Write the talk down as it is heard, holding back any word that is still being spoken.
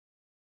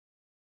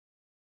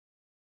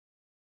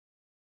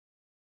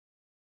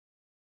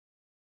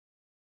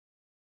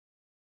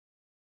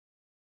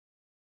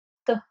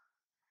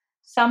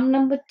Sum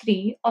number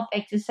 3 of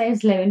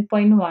exercise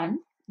 11.1.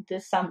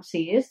 This sum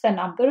says the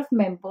number of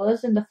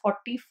members in the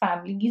 40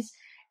 families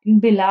in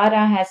Bilar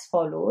are as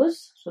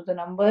follows. So the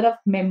number of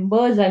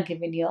members are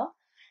given here,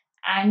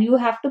 and you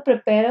have to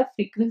prepare a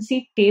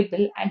frequency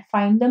table and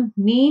find the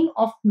mean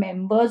of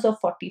members of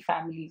 40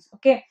 families.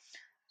 Okay.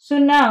 So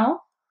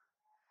now,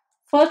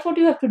 first what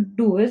you have to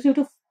do is you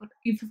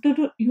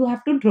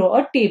have to draw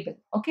a table.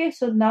 Okay.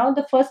 So now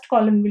the first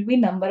column will be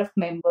number of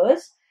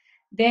members.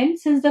 Then,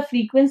 since the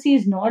frequency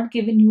is not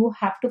given, you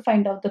have to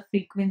find out the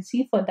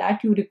frequency. For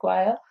that, you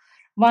require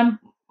one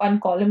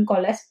column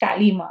called as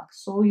tally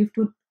marks. So you have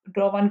to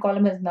draw one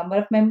column as number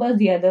of members,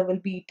 the other will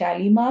be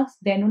tally marks.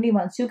 Then only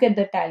once you get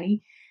the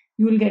tally,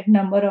 you will get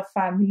number of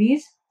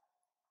families,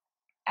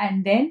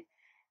 and then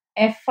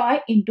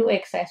fi into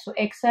xi. So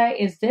xi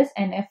is this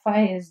and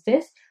fi is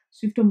this.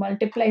 So you have to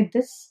multiply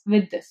this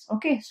with this.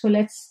 Okay, so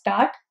let's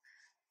start.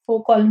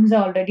 4 columns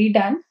are already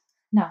done.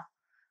 Now,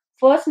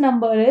 first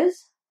number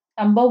is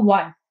number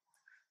 1.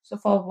 So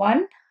for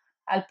 1,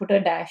 I'll put a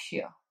dash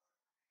here.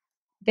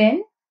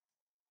 Then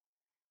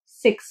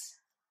 6.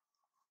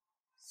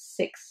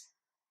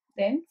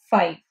 Then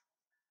 5.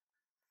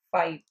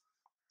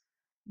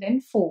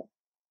 Then 4.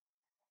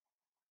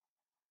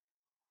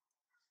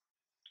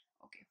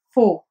 Okay,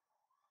 4.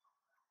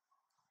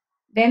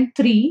 Then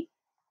 3,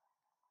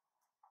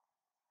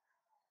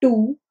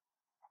 2,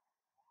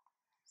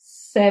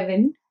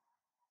 7,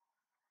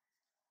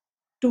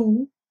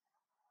 2,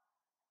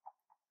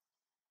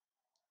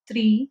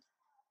 3,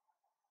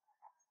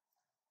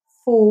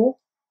 4,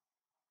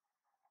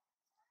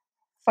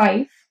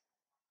 5,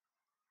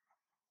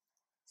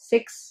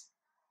 6,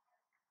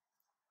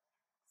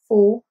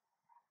 4,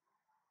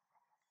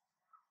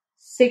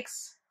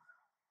 6,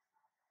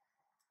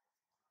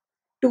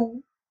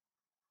 2,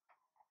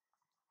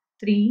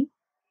 3,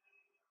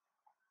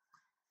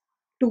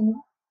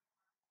 2,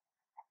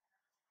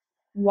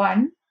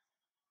 1,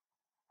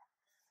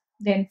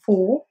 then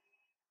 4,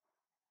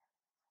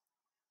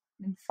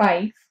 then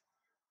 5,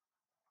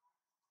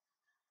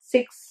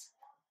 6,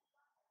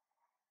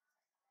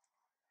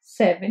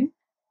 7,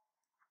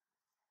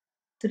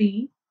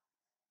 3,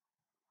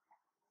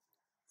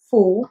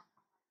 4,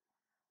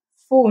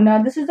 4.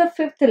 Now this is the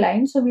fifth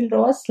line, so we'll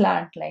draw a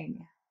slant line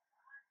here.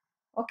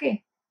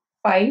 Okay,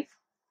 5,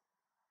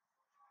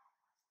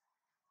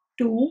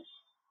 2.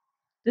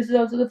 This is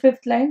also the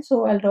fifth line,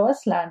 so I'll draw a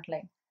slant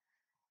line.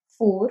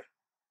 4,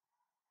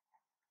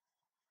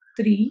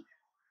 3,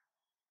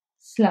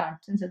 slant,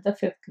 since it's the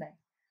fifth line.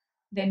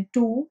 Then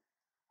 2,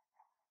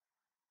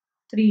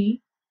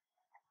 3,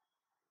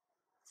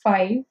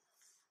 5,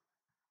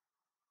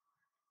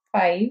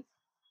 5,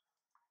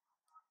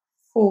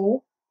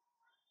 4,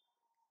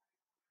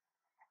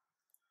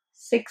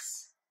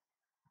 6,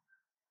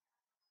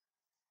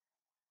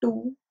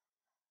 2,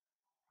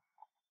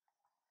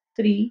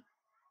 3,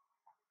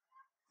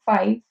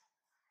 5,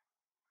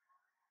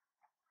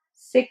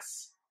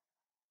 6,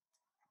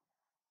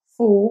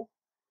 4,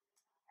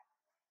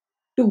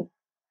 2.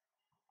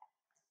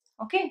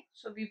 Okay,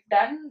 so we've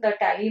done the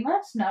tally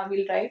marks. Now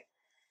we'll write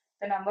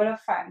the number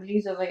of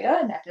families over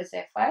here, that is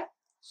fi.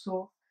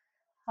 So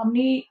how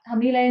many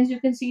lines you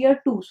can see here?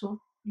 2.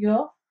 So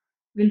here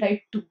we'll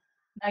write 2.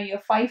 Now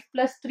here 5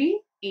 plus 3,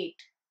 8.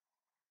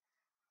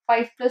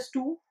 5 plus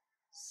 2,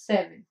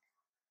 7.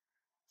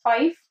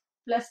 5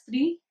 plus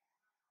 3,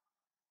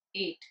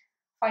 8.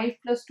 5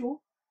 plus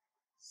 2,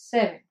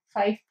 7.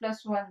 5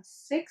 plus 1,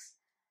 6.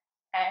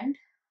 And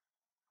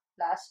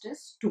last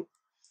is 2.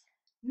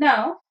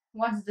 Now,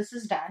 once this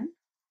is done,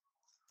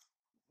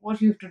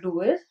 what you have to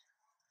do is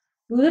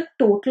do the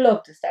total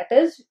of this. That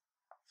is,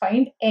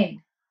 find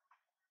n.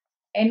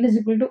 N is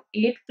equal to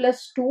 8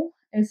 plus 2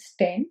 is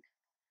 10.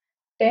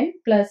 10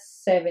 plus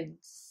 7,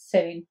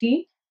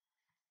 17.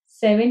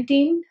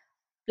 17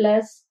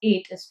 plus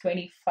 8 is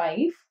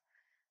 25.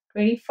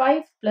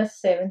 25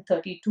 plus 7,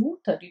 32.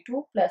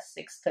 32 plus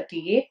 6,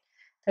 38.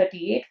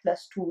 38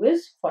 plus 2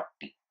 is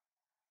 40.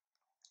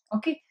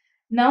 Okay.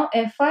 Now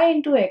fi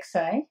into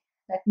xi,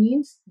 that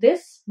means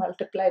this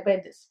multiplied by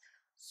this.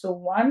 So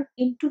 1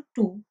 into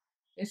 2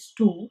 is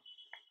 2.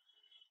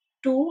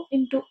 2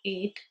 into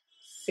 8,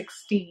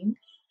 16.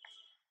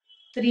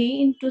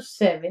 3 into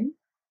 7,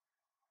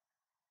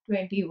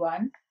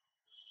 21.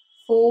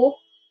 4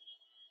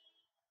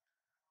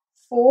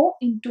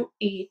 into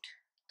 8,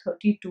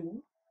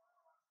 32.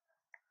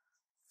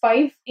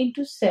 5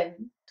 into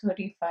 7,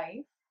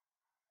 35.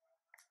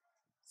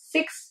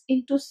 6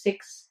 into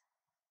 6,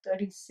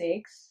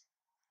 36.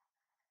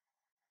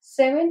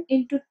 7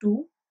 into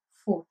 2,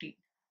 14.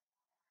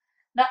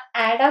 Now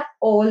add up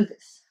all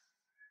this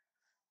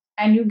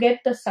and you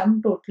get the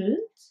sum total,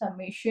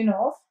 summation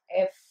of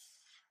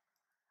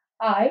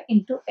fi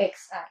into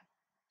xi.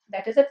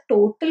 That is a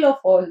total of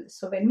all this.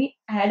 So when we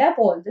add up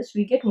all this,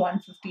 we get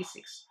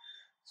 156.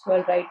 So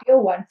I'll write here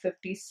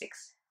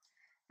 156.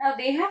 Now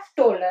they have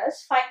told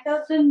us find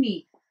out the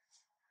mean.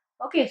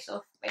 Okay,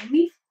 so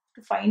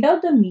to find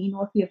out the mean,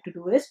 what we have to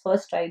do is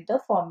first write the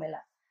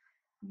formula.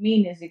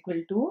 Mean is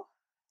equal to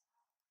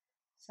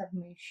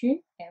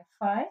summation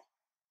fi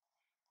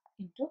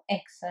into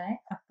xi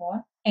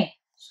upon n.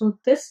 So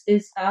this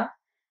is our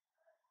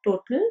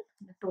total,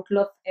 the total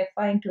of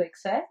fi into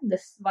xi,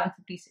 this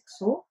 156.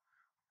 So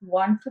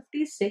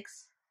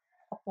 156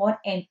 upon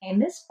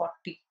n is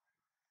 40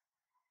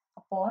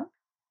 upon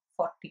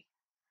 40.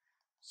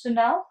 So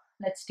now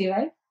let's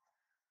divide.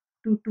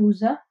 2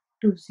 2s are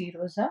 2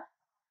 zeros are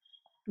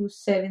 2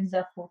 7s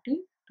are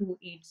 14, 2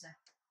 8s are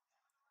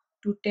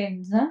 2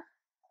 10s are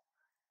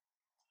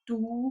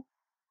 2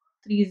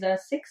 3s are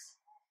 6,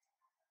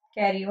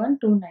 carry on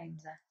 2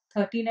 9s are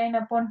 39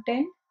 upon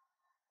 10,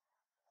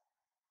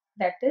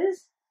 that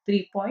is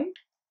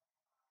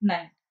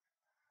 3.9.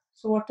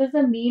 So what is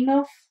the mean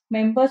of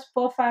members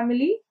per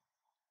family?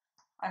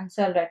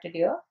 Answer, I'll write it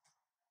here.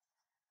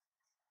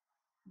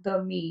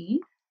 The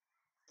mean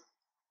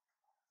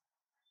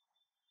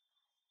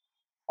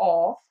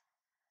of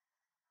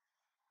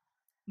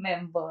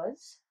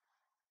members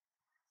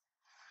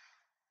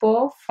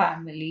per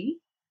family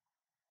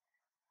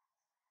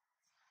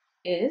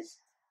is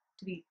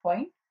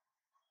 3.9.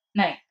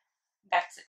 That's it.